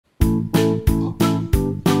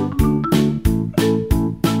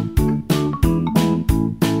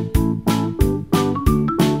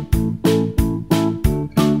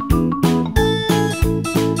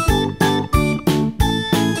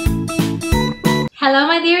Hello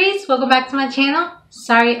my dearies, welcome back to my channel.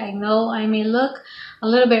 Sorry, I know I may look a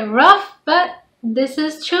little bit rough, but this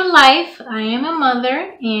is true life. I am a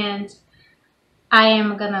mother and I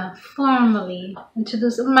am gonna formally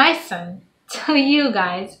introduce my son to you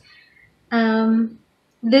guys.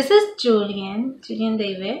 This is Julian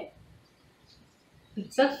David.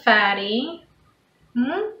 It's a fatty.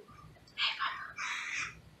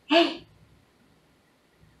 Hey,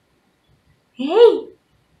 hey,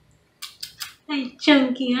 hey,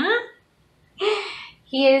 chunky, huh?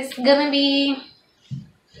 He is gonna be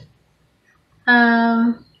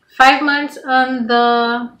 5 months on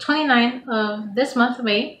the 29th of this month of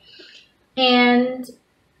May, and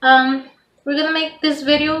we're gonna make this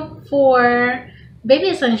video for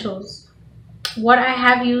baby essentials, what I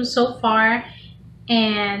have used so far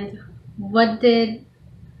and what did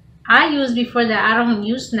I use before that I don't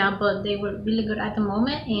use now, but they were really good at the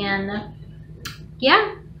moment. And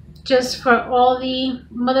yeah, just for all the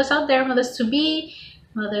mothers out there, mothers to be,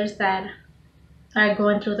 mothers that are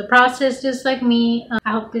going through the process just like me.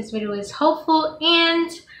 I hope this video is helpful,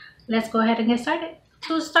 and let's go ahead and get started.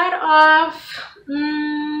 To start off,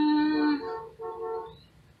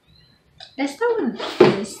 let's start with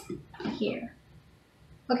this here.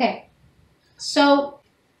 Okay, so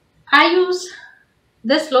I use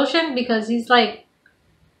this lotion because he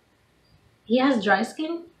has dry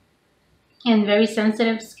skin and very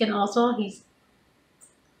sensitive skin also. He's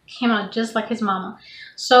came out just like his mama.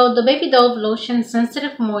 So the Baby Dove lotion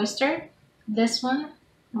sensitive moisture, this one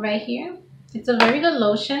right here, it's a very good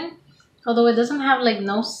lotion, although it doesn't have like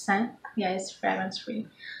no scent. Yeah, it's fragrance free.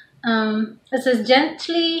 It says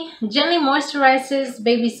gently moisturizes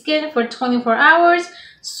baby skin for 24 hours,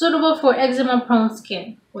 suitable for eczema prone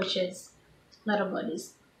skin, which is little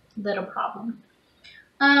buddy's little problem.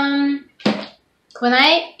 When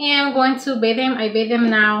I am going to bathe him, I bathe him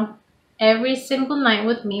now every single night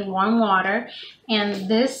with me, warm water. And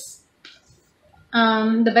this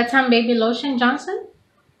the bedtime baby lotion Johnson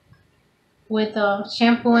with the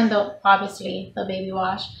shampoo and obviously the baby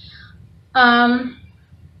wash,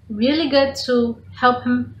 really good to help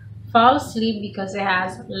him fall asleep because it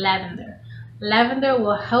has lavender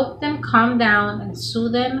will help them calm down and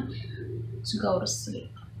soothe them to go to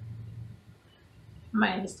sleep,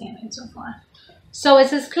 my understanding so far. So it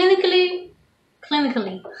says clinically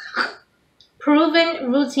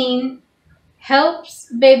proven routine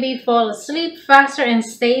helps baby fall asleep faster and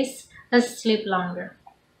stays asleep longer.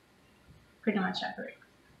 Pretty much accurate.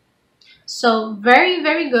 So very,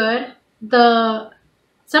 very good.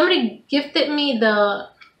 Somebody gifted me the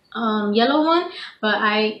yellow one, but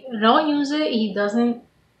I don't use it. He doesn't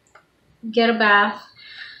get a bath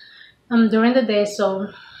during the day,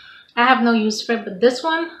 so I have no use for it. But this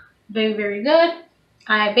one, very, very good.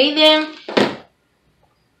 I bathe him,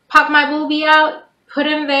 pop my boobie out, put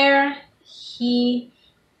him there. He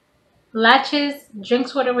latches,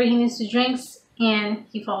 drinks whatever he needs to drink, and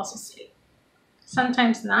he falls asleep.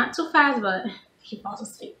 Sometimes not too fast, but he falls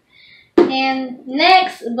asleep. And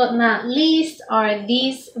next but not least are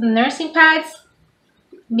these nursing pads,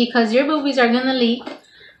 because your boobies are gonna leak.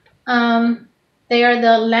 They are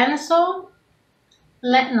the Lancinol,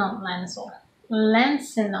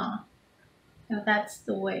 if that's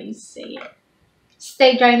the way you say it.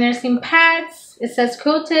 Stay dry nursing pads. It says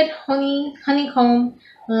coated honeycomb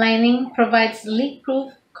lining, provides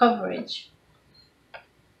leak-proof coverage.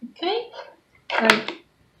 Okay, like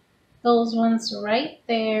those ones right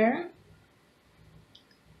there.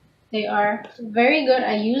 They are very good.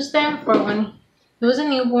 I used them for when he was a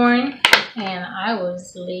newborn and I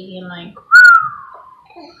was leaking like,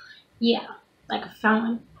 yeah, like a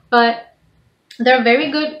fountain. But they're very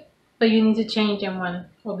good, but you need to change them when,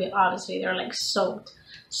 obviously they're like soaked.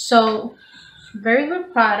 So very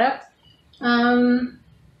good product. We're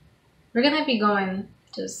gonna be going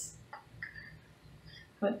just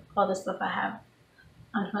with all the stuff I have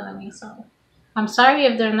in front of me. So I'm sorry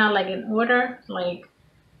if they're not like in order, like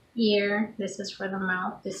ear, this is for the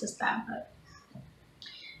mouth, this is that. But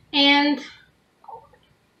and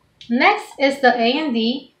next is the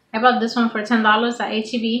A&D. I bought this one for $10 at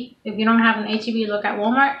HEB. If you don't have an HEB, look at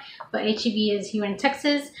Walmart, but HEB is here in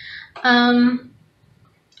Texas.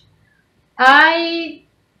 I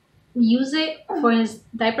use it for his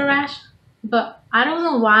diaper rash, but I don't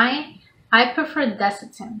know why. I prefer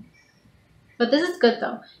Desitin, but this is good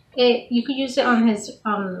though. You could use it on his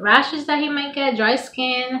rashes that he might get, dry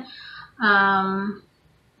skin,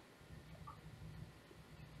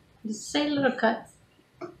 just say little cuts.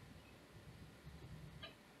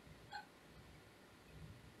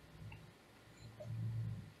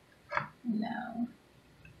 No,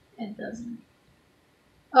 it doesn't.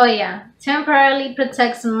 Oh yeah, temporarily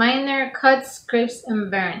protects minor cuts, scrapes, and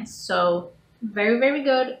burns. So very, very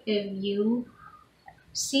good. If you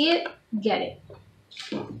see it, get it.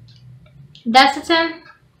 That's a 10.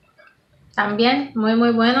 También, muy,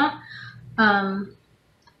 muy bueno. Um,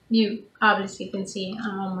 you obviously can see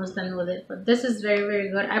I'm almost done with it, but this is very, very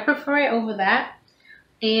good. I prefer it over that,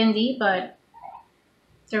 A and D, but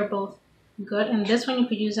they're both good. And this one you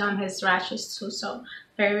could use on his rashes too. So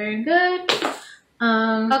very, very good.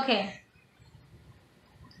 Okay,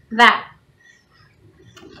 that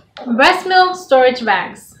breast milk storage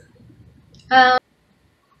bags. Um,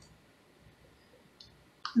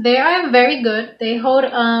 they are very good. They hold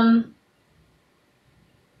let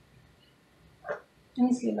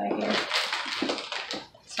me see back here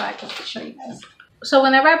so I can show you guys. So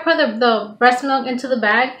whenever I put the breast milk into the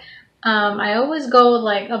bag, I always go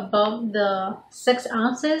like above the 6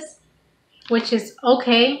 ounces, which is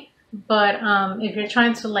okay. But if you're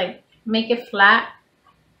trying to like make it flat,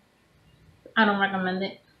 I don't recommend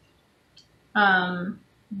it.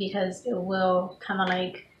 Because it will kind of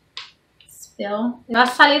like spill. Va a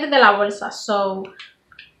salir de la bolsa, so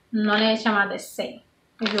no le echa más de 6.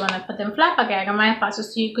 If you want to put them flat, para que haga más espacio,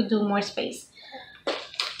 so you could do more space.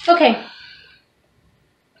 Okay.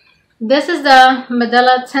 This is the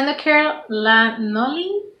Medela Tender Care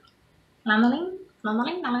Lanolin.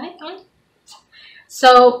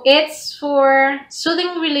 So it's for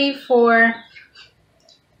soothing relief for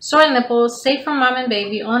sore nipples, safe for mom and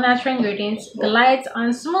baby, all natural ingredients, glides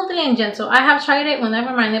on smoothly and gentle. I have tried it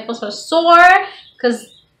whenever my nipples are sore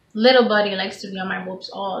because little buddy likes to be on my boobs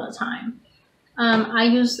all the time. I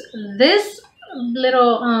use this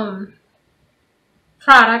little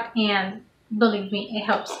product and believe me, it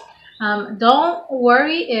helps. Don't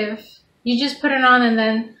worry if you just put it on and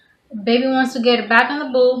then baby wants to get it back on the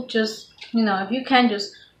boob. Just, you know, if you can,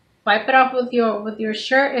 just wipe it off with your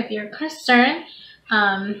shirt if you're concerned.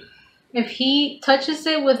 If he touches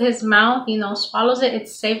it with his mouth, you know, swallows it,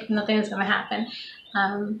 it's safe. Nothing is gonna happen.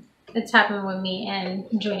 It's happened with me and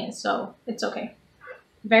Julian, so it's okay.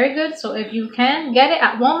 Very good. So if you can get it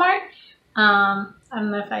at Walmart, I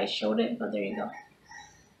don't know if I showed it, but there you go.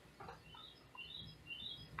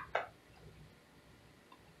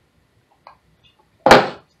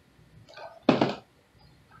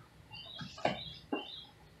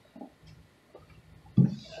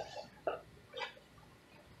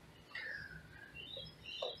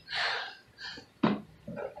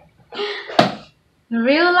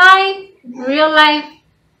 Real life,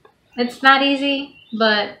 it's not easy,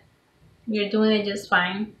 but you're doing it just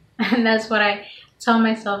fine. And that's what I tell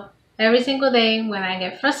myself every single day when I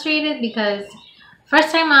get frustrated, because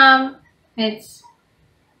first time mom, it's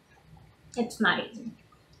not easy.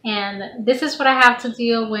 And this is what I have to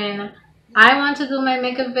deal when I want to do my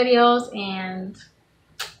makeup videos and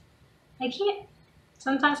I can't.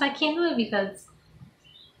 Sometimes I can't do it because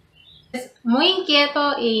es muy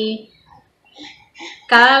inquieto y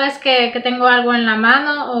cada vez que tengo algo en la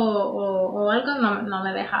mano o algo no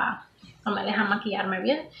me deja maquillarme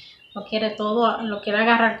bien. Lo quiere todo, lo quiere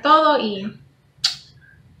agarrar todo y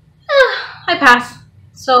I pass.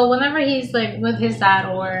 So whenever he's like with his dad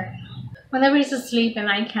or whenever he's asleep and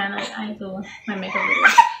I can, I do my makeup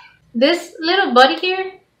videos. This little buddy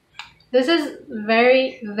here, this is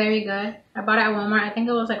very, very good. I bought it at Walmart. I think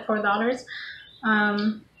it was like $4.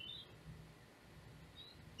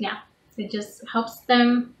 Yeah, it just helps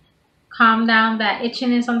them calm down that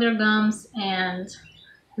itchiness on their gums. And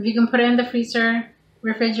if you can put it in the freezer,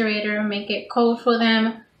 refrigerator, make it cold for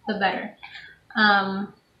them, the better.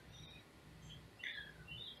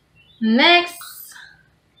 Next,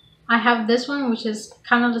 I have this one, which is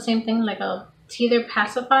kind of the same thing, like a teether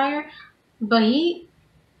pacifier, but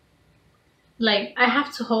like, I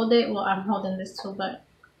have to hold it. Well, I'm holding this too, but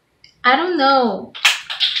I don't know.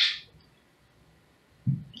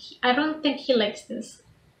 I don't think he likes this.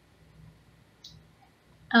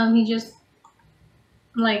 He just,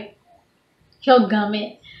 like, he'll gum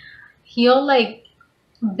it. He'll, like,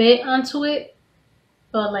 bit onto it,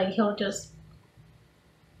 but, like, he'll just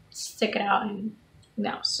stick it out and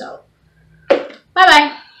no. So,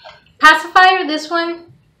 bye-bye. Pacifier, this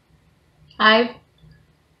one, I've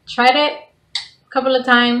tried it a couple of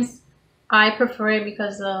times. I prefer it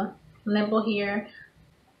because the nipple here.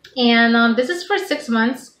 And this is for 6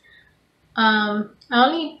 months. I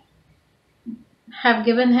only have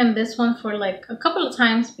given him this one for like a couple of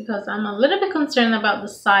times because I'm a little bit concerned about the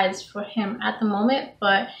size for him at the moment.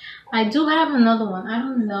 But I do have another one. I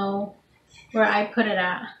don't know where I put it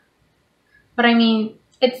at. But I mean,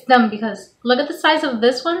 it's dumb because look at the size of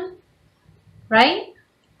this one, right?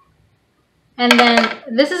 And then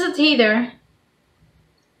this is a teether.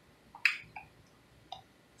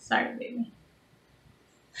 Sorry, baby.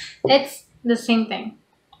 It's the same thing.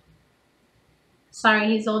 Sorry,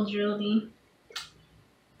 he's all drooly.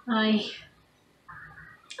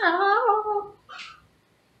 Oh.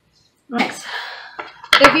 Next,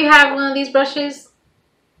 if you have one of these brushes,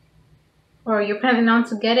 or you're planning on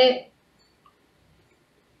to get it,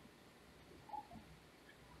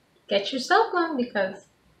 get yourself one because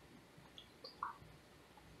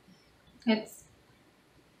it's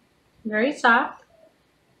very soft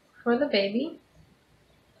for the baby.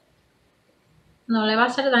 No le va a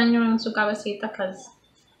hacer daño en su cabecita because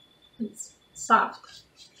it's soft.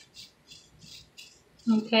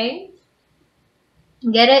 Okay?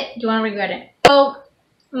 Get it? You won't regret it. So,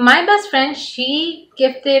 my best friend, she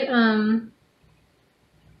gifted the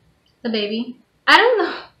baby. I don't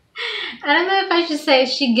know. I don't know if I should say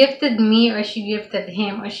she gifted me or she gifted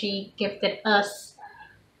him or she gifted us.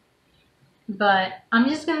 But I'm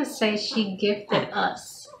just gonna say she gifted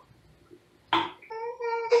us.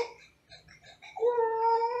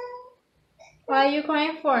 What are you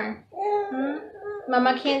crying for?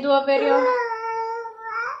 Mama can't do a video?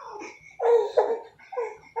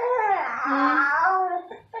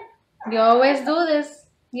 You always do this.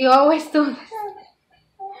 You always do this.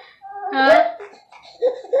 Huh?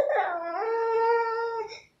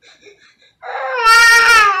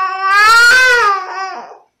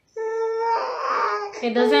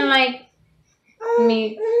 It doesn't like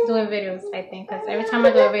me doing videos, I think, because every time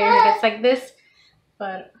I do a video, it gets like this.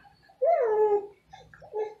 But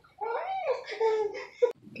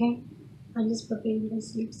okay, I just put baby to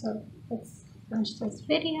sleep, so let's finish this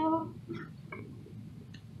video.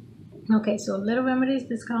 Okay, so little remedies.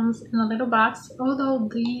 This comes in a little box. Although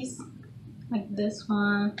these, like this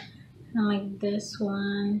one and like this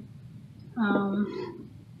one,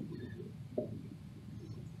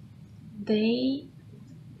 they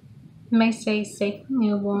may say safe for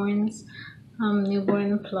newborns,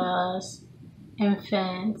 newborn plus,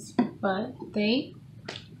 infants, but they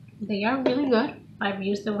are really good. I've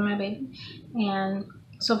used it with my baby, and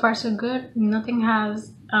so far so good. Nothing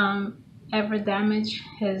has ever damaged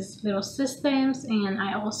his little systems. And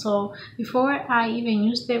I also, before I even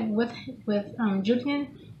used it with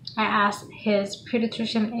Julian, I asked his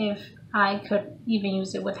pediatrician if I could even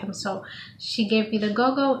use it with him. So she gave me the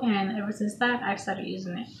go-go, and ever since that I've started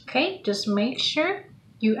using it. Okay, just make sure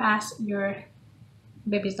you ask your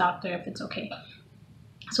baby's doctor if it's okay.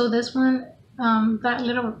 So this one, that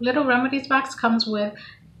little remedies box comes with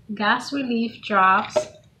gas relief drops,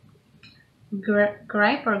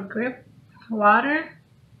 gripe or grip water.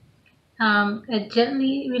 It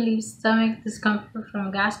gently relieves stomach discomfort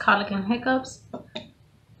from gas, colic, and hiccups.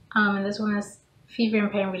 And this one is fever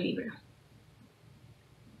and pain reliever.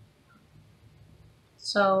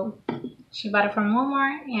 So she bought it from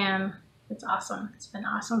Walmart, and it's awesome. It's been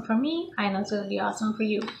awesome for me. I know it's going to be awesome for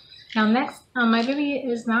you. Now next, my baby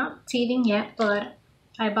is not teething yet, but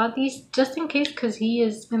I bought these just in case because he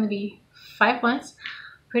is going to be 5 months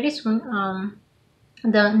pretty soon.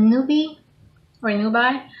 The Nubi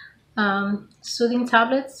soothing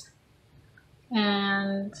tablets,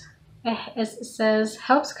 and it says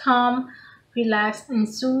helps calm, relax, and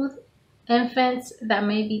soothe infants that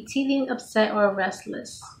may be teething, upset, or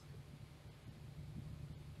restless.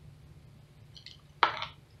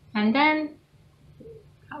 And then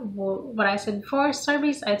what I said before,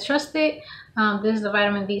 Sorbis, I trust it. This is the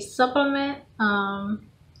vitamin D supplement.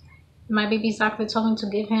 My baby's doctor told me to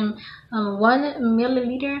give him 1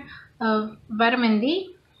 milliliter of vitamin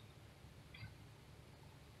D.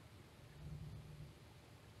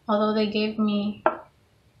 Although they gave me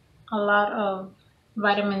a lot of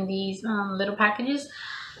vitamin D's little packages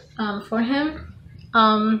for him.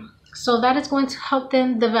 So that is going to help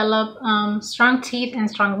them develop strong teeth and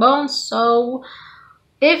strong bones. So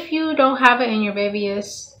if you don't have it and your baby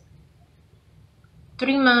is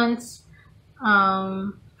 3 months,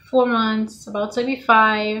 4 months, about to be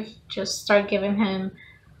 5, just start giving him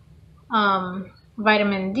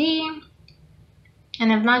vitamin D.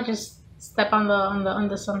 And if not, just step on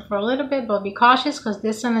the sun for a little bit, but be cautious because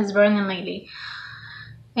this sun is burning lately.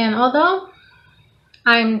 And although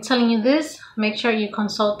I'm telling you this, make sure you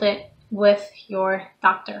consult it with your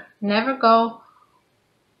doctor. Never go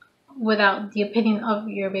without the opinion of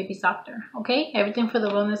your baby's doctor. Okay, everything for the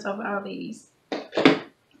wellness of our babies.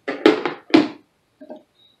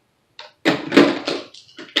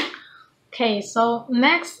 Okay, so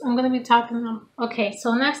next I'm gonna be talking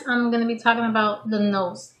about the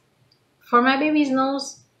nose. For my baby's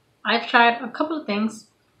nose, I've tried a couple of things.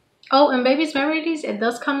 Oh, and baby's remedies, it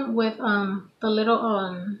does come with the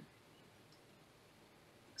little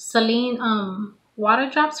saline water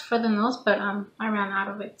drops for the nose, but I ran out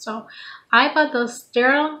of it. So I bought the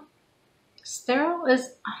sterile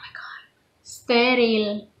is, oh my god,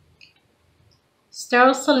 sterile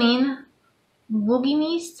saline boogie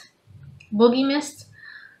mist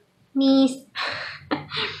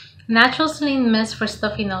natural saline mist for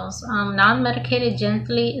stuffy nose. Non-medicated,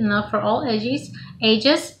 gently enough for all ages,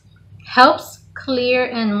 helps clear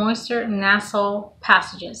and moisture nasal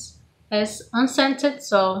passages. It's unscented,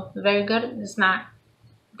 so very good. It's not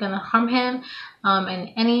gonna harm him in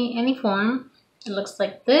any form. It looks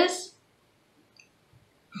like this.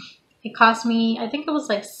 It cost me, I think it was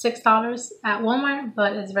like $6 at Walmart,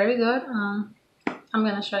 but it's very good. I'm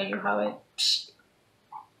gonna show you how it.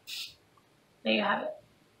 There you have it.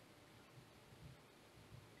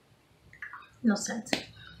 No scent.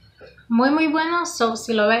 Muy bueno. So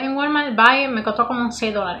si lo ves en Walmart, buy it. Me costó como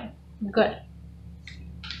 $6. Good.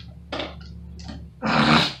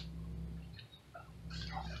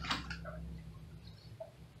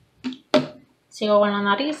 Sigo con la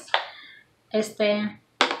nariz.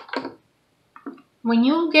 When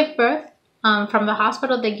you give birth from the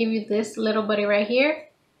hospital, they give you this little buddy right here,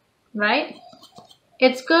 right?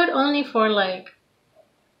 It's good only for like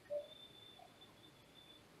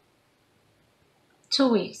 2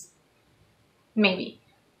 weeks, maybe,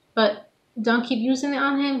 but don't keep using it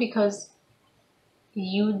on him because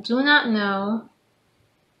you do not know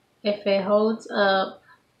if it holds up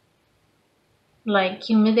like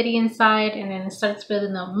humidity inside and then it starts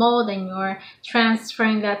building up mold and you're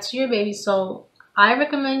transferring that to your baby. So I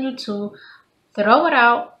recommend you to throw it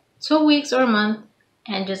out 2 weeks or a month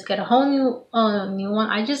and just get a whole new one.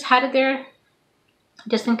 I just had it there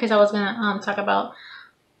just in case I was gonna talk about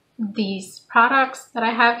these products that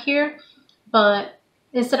I have here, but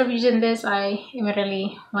instead of using this, I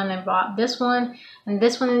immediately went and bought this one, and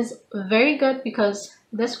this one is very good because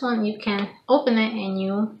this one you can open it and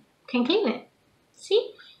you can clean it.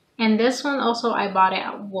 See? And this one also I bought it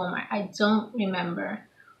at Walmart. I don't remember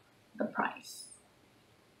the price,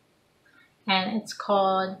 and it's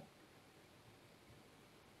called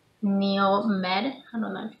Neomed. I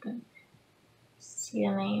don't know if you can see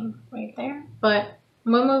the name right there, but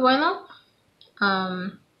muy bueno.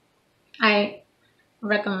 I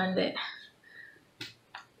recommend it.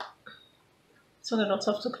 It's a little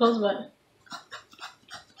tough to close, but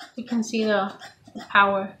you can see the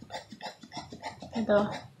power.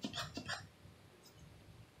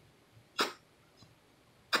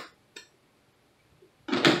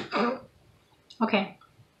 Okay.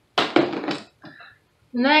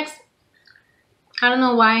 Next, I don't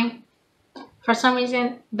know why. For some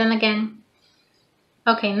reason, then again.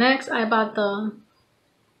 Okay, next I bought the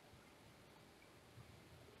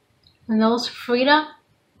nose Frida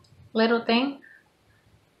little thing.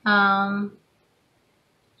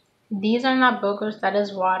 These are not boogers, that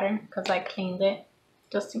is water because I cleaned it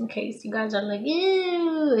just in case you guys are like,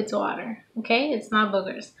 ew, it's water. Okay, it's not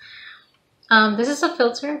boogers. This is a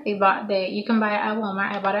filter you can buy it at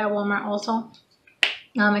Walmart. I bought it at Walmart also.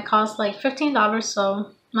 It costs like $15,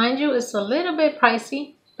 so mind you, it's a little bit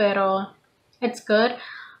pricey, but it's good.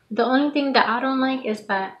 The only thing that I don't like is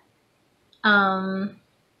that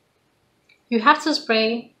you have to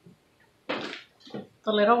spray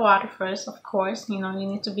the little water first, of course. You know, you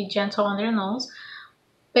need to be gentle on their nose.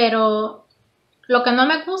 Pero lo que no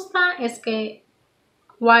me gusta es que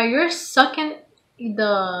while you're sucking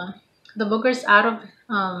the boogers out of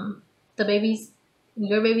the babies,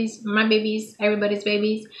 your babies, my babies, everybody's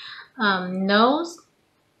babies nose,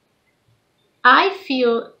 I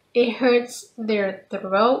feel it hurts their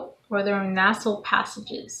throat or their nasal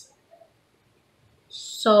passages.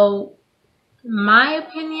 So my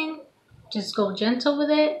opinion, just go gentle with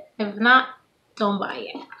it. If not, don't buy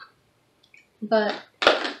it. But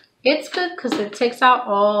it's good because it takes out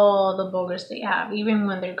all the boogers they have. Even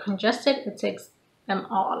when they're congested, it takes them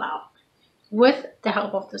all out with the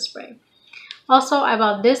help of the spray. Also, I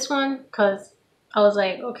bought this one because I was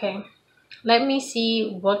like, okay, let me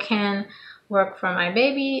see what can work for my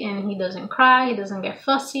baby and he doesn't cry, he doesn't get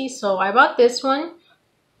fussy. So I bought this one.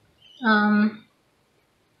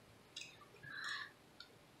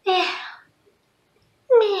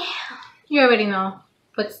 You already know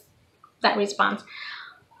what's that response.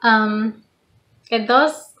 It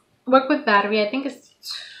does work with battery. I think it's,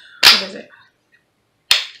 what is it,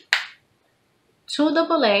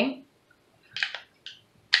 2AA,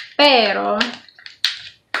 pero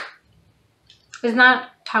it's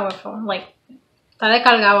not powerful. Like, está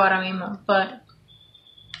descargado ahora mismo, but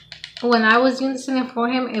when I was using it for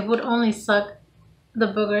him, it would only suck the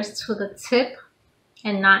boogers to the tip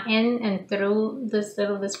and not in and through this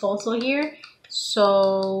little disposal here.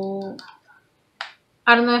 So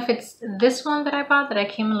I don't know if it's this one that I bought that I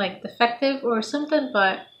came like defective or something,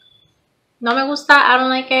 but no me gusta. I don't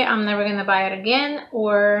like it. I'm never gonna buy it again,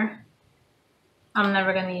 or I'm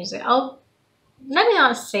never gonna use it. Let me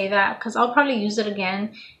not say that, because I'll probably use it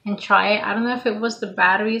again and try it. I don't know if it was the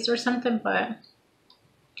batteries or something, but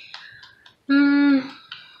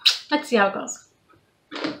let's see how it goes.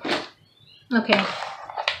 Okay,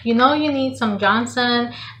 you know you need some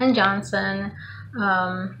Johnson and Johnson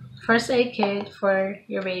first aid kit for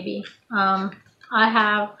your baby. I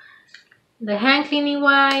have the hand cleaning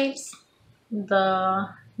wipes, the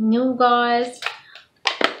new gauze.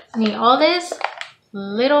 I need all this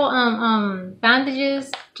little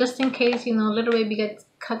bandages just in case, you know, little baby gets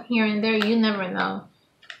cut here and there. You never know,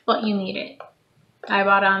 but you need it. I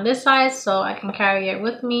bought it on this size so I can carry it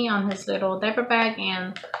with me on his little diaper bag.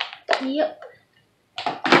 And yep.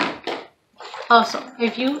 Also,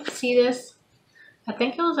 if you see this, I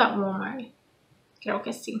think it was at Walmart. Creo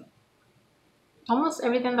que sí. Almost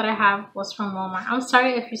everything that I have was from Walmart. I'm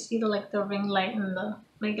sorry if you see the ring light and the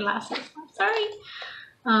my glasses. I'm sorry.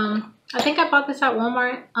 I think I bought this at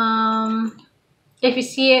Walmart. If you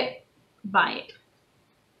see it, buy it.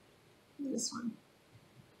 This one.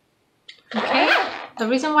 Okay. The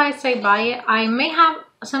reason why I say buy it, I may have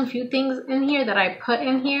some few things in here that I put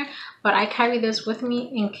in here, but I carry this with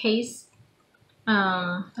me in case,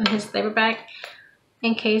 in his diaper bag,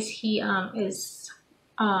 in case he is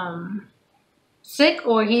sick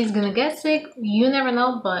or he's gonna get sick. You never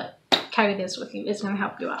know, but carry this with you. It's gonna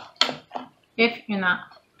help you out if you're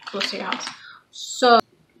not close to your house. So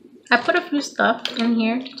I put a few stuff in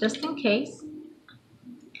here just in case,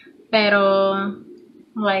 pero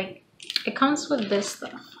like it comes with this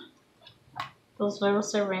stuff, those little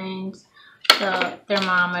syringes, the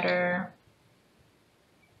thermometer,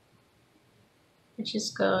 which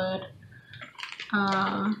is good.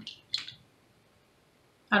 I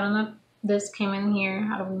don't know if this came in here,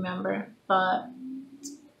 I don't remember, but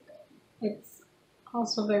it's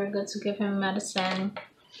also very good to give him medicine.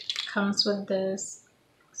 Comes with this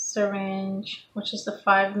syringe, which is the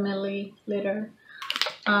 5 milliliter.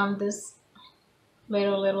 This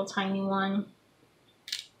little tiny one.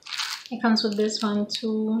 It comes with this one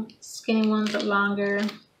too, skinny one but longer.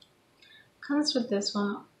 Comes with this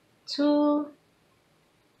one too.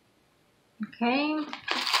 Okay,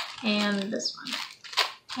 and this one.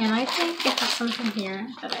 And I think it has something here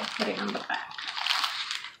that I put it on the back.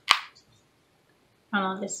 I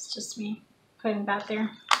don't know, this is just me putting that there.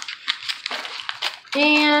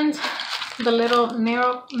 And the little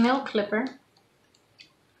nail clipper.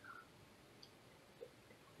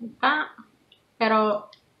 That. Pero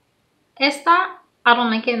esta, I don't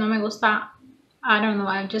like it, no me gusta. I don't know,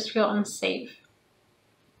 I just feel unsafe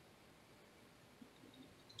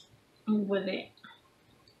with it.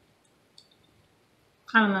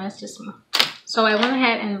 I don't know, it's just me. So I went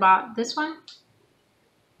ahead and bought this one.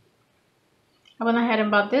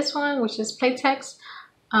 Which is Playtex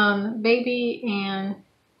Baby, and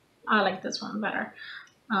I like this one better.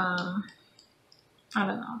 I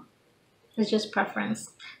don't know. It's just preference.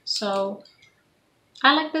 So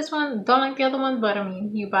I like this one, don't like the other one, but I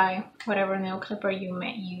mean, you buy whatever nail clipper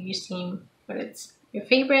you seem, but it's your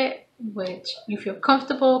favorite, which you feel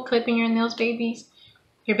comfortable clipping your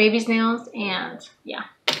baby's nails, and yeah.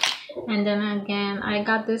 And then again, I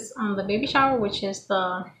got this on the baby shower, which is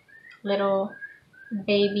the little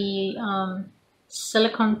baby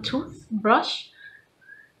silicone tooth brush.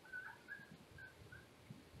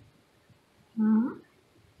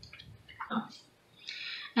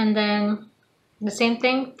 And then the same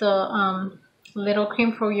thing, the little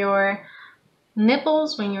cream for your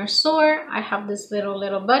nipples when you're sore. I have this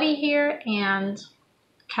little buddy here, and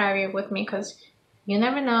carry it with me because you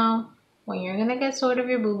never know when you're gonna get sore of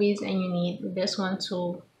your boobies and you need this one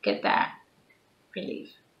to get that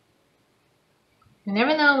relief. You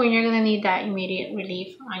never know when you're gonna need that immediate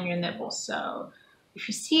relief on your nipples. So if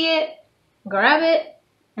you see it, grab it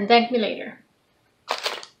and thank me later.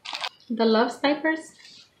 The Love's diapers.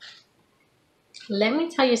 Let me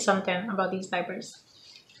tell you something about these diapers.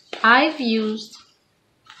 I've used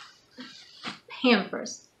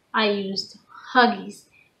Pampers, I used Huggies,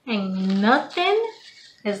 and nothing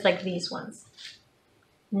is like these ones.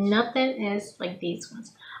 Nothing is like these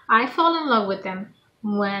ones. I fell in love with them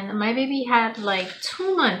when my baby had like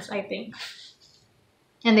 2 months, I think.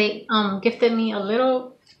 And they gifted me a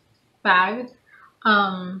little bag.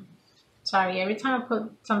 Sorry, every time I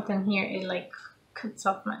put something here, it like cuts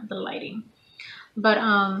off the lighting. But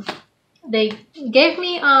they gave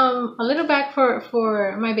me a little bag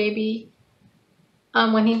for my baby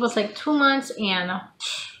when he was like 2 months, and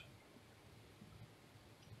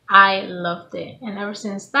I loved it. And ever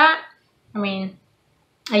since that, I mean,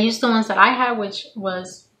 I used the ones that I had, which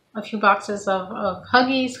was a few boxes of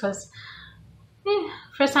Huggies, because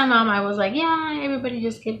first time mom, I was like, yeah, everybody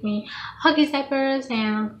just give me Huggies diapers,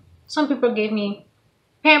 and some people gave me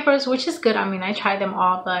Pampers, which is good. I mean, I tried them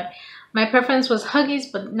all, but my preference was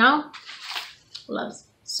Huggies, but now loves.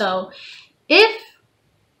 So if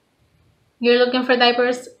you're looking for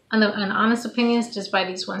diapers, and honest opinions, just buy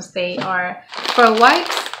these ones. They are, for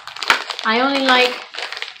wipes, I only like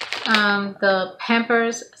the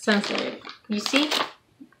Pampers Sensitive. You see?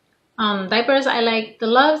 Diapers, I like the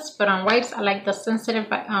Loves, but on wipes, I like the Sensitive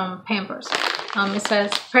Pampers. It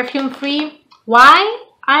says perfume free. Why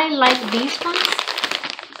I like these ones?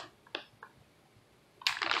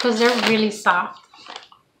 Because they're really soft.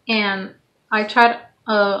 And I tried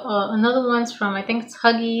another ones from, I think it's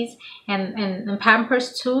Huggies and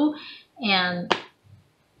Pampers too, and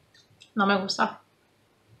no me gusta.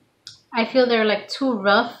 I feel they're like too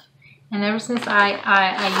rough, and ever since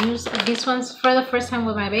I used these ones for the first time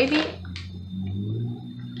with my baby,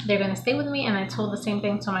 they're gonna stay with me. And I told the same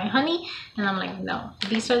thing to my honey, and I'm like, no,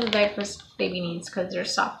 these are the diapers baby needs, because they're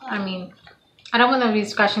soft. I mean, I don't want to be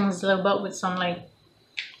scratching his little butt with some like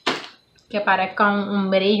que parezca un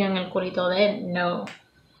brillo en el culito de él. No.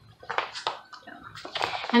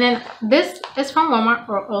 And then this is from Walmart,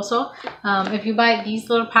 or also if you buy these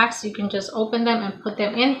little packs, you can just open them and put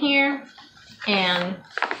them in here, and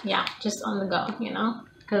yeah, just on the go, you know,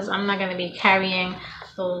 because I'm not going to be carrying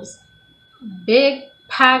those big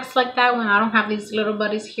packs like that when I don't have these little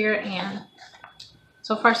buddies here. And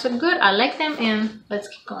so far so good. I like them, and let's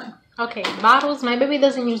keep going. Okay, bottles. My baby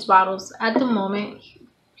doesn't use bottles at the moment.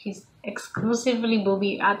 He's exclusively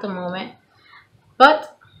booby at the moment,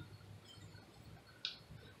 but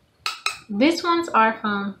these ones are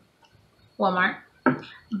from Walmart.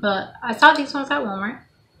 But I saw these ones at Walmart,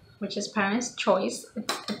 which is Parents' Choice.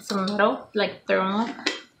 It's a metal, like thermal.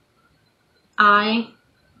 I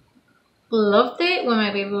loved it when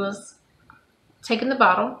my baby was taking the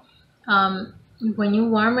bottle. When you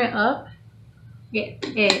warm it up, when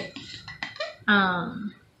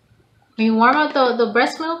you warm up the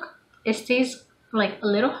breast milk, it stays like a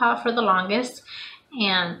little hot for the longest,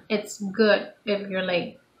 and it's good if you're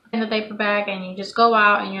like in the diaper bag and you just go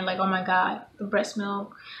out and you're like, oh my god, the breast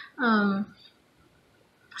milk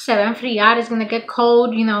se va a enfriar, it's gonna get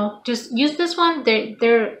cold, you know. Just use this one.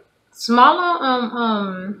 They're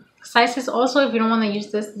smaller sizes also if you don't want to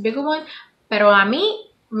use this bigger one, pero a mí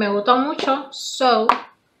me gustó mucho, so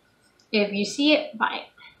if you see it, buy it.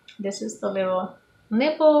 This is the little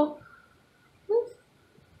nipple,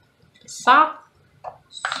 soft,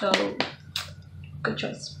 so good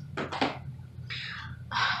choice.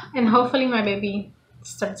 And hopefully my baby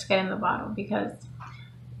starts getting the bottle, because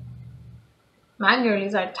my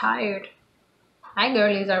girlies are tired. My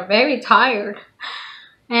girlies are very tired.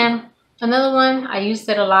 And another one, I used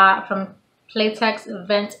it a lot, from Playtex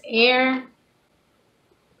Vent Air.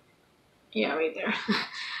 Yeah, right there.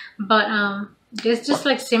 But it's just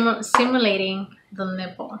like simulating the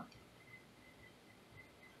nipple.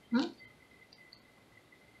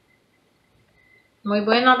 Muy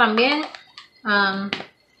bueno también.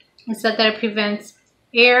 It said that it prevents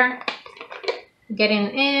air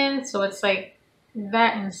getting in, so it's like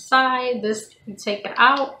that inside. This, you take it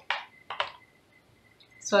out,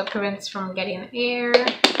 so it prevents from getting air.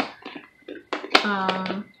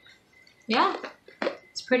 Yeah,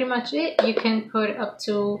 it's pretty much it. You can put up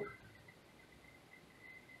to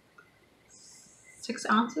 6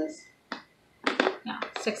 ounces. Yeah,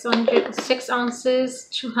 6 ounces,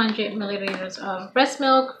 200 milliliters of breast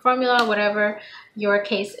milk, formula, whatever your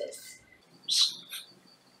case is.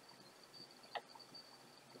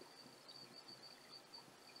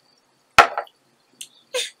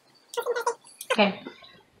 Okay.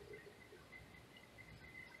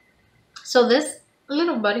 So this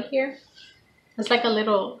little buddy here, it's like a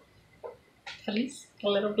little fleece, a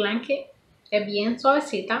little blanket. Es bien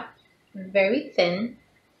suavecita, very thin.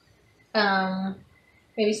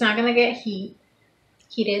 Maybe it's not gonna get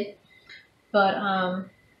heated, but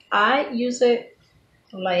I use it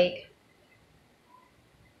like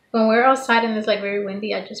when we're outside and it's like very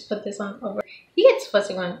windy. I just put this on over. He gets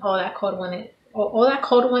fussy when all that cold one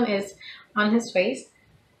is on his face,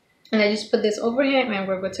 and I just put this over him and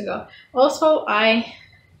we're good to go. Also, I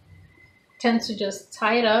tend to just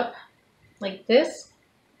tie it up like this,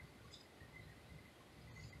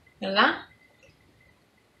 ¿verdad?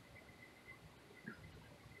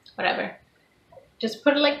 Whatever, just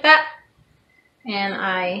put it like that, and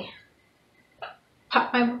I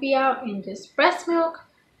pop my baby out and just breast milk,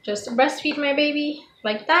 just breastfeed my baby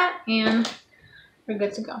like that, and we're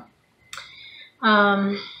good to go.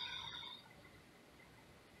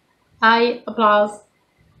 I applaud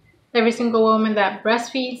every single woman that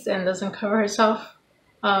breastfeeds and doesn't cover herself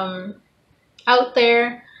out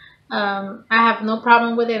there. I have no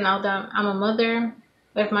problem with it now that I'm a mother.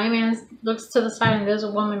 If my man looks to the side and there's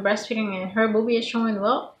a woman breastfeeding and her boobie is showing,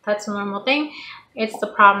 well, that's a normal thing. It's the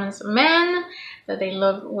problems of men that they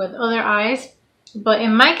look with other eyes. But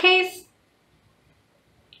in my case,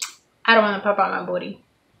 I don't want to pop out my booty.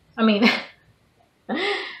 I mean,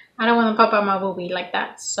 I don't want to pop out my boobie like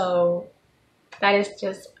that. So that is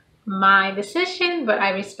just my decision, but I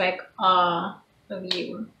respect all of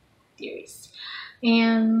you theories.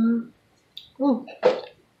 And ooh,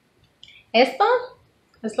 esto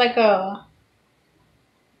is like a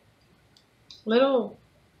little,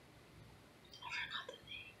 I forgot the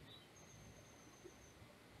name.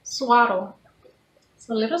 Swaddle. It's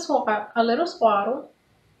a little swaddle.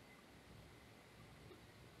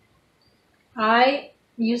 I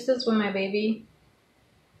use this with my baby.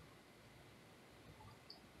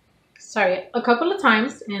 Sorry, a couple of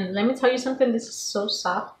times, and let me tell you something. This is so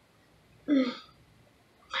soft.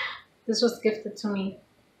 This was gifted to me,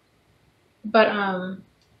 but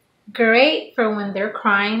great for when they're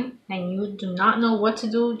crying and you do not know what to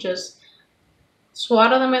do. Just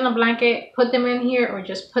swaddle them in a blanket, put them in here, or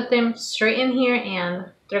just put them straight in here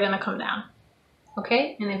and they're gonna come down.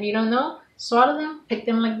 Okay, and if you don't know, swaddle them, pick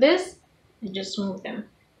them like this, and just move them,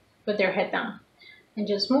 put their head down, and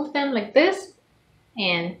just move them like this,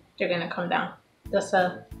 and they're gonna come down. That's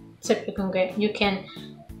a tip you can get. You can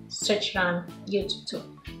search it on YouTube too.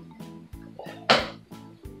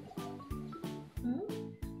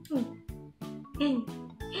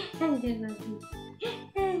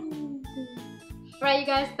 Alright, you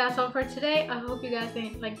guys, that's all for today. I hope you guys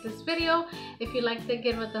liked this video. If you liked it,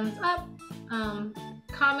 give it a thumbs up,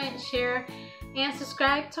 comment, share, and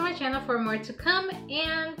subscribe to my channel for more to come.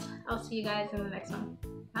 And I'll see you guys in the next one.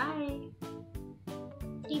 Bye.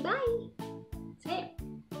 Say bye. Say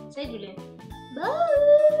it. Say it, Julian. Bye.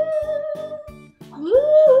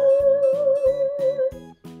 Woo.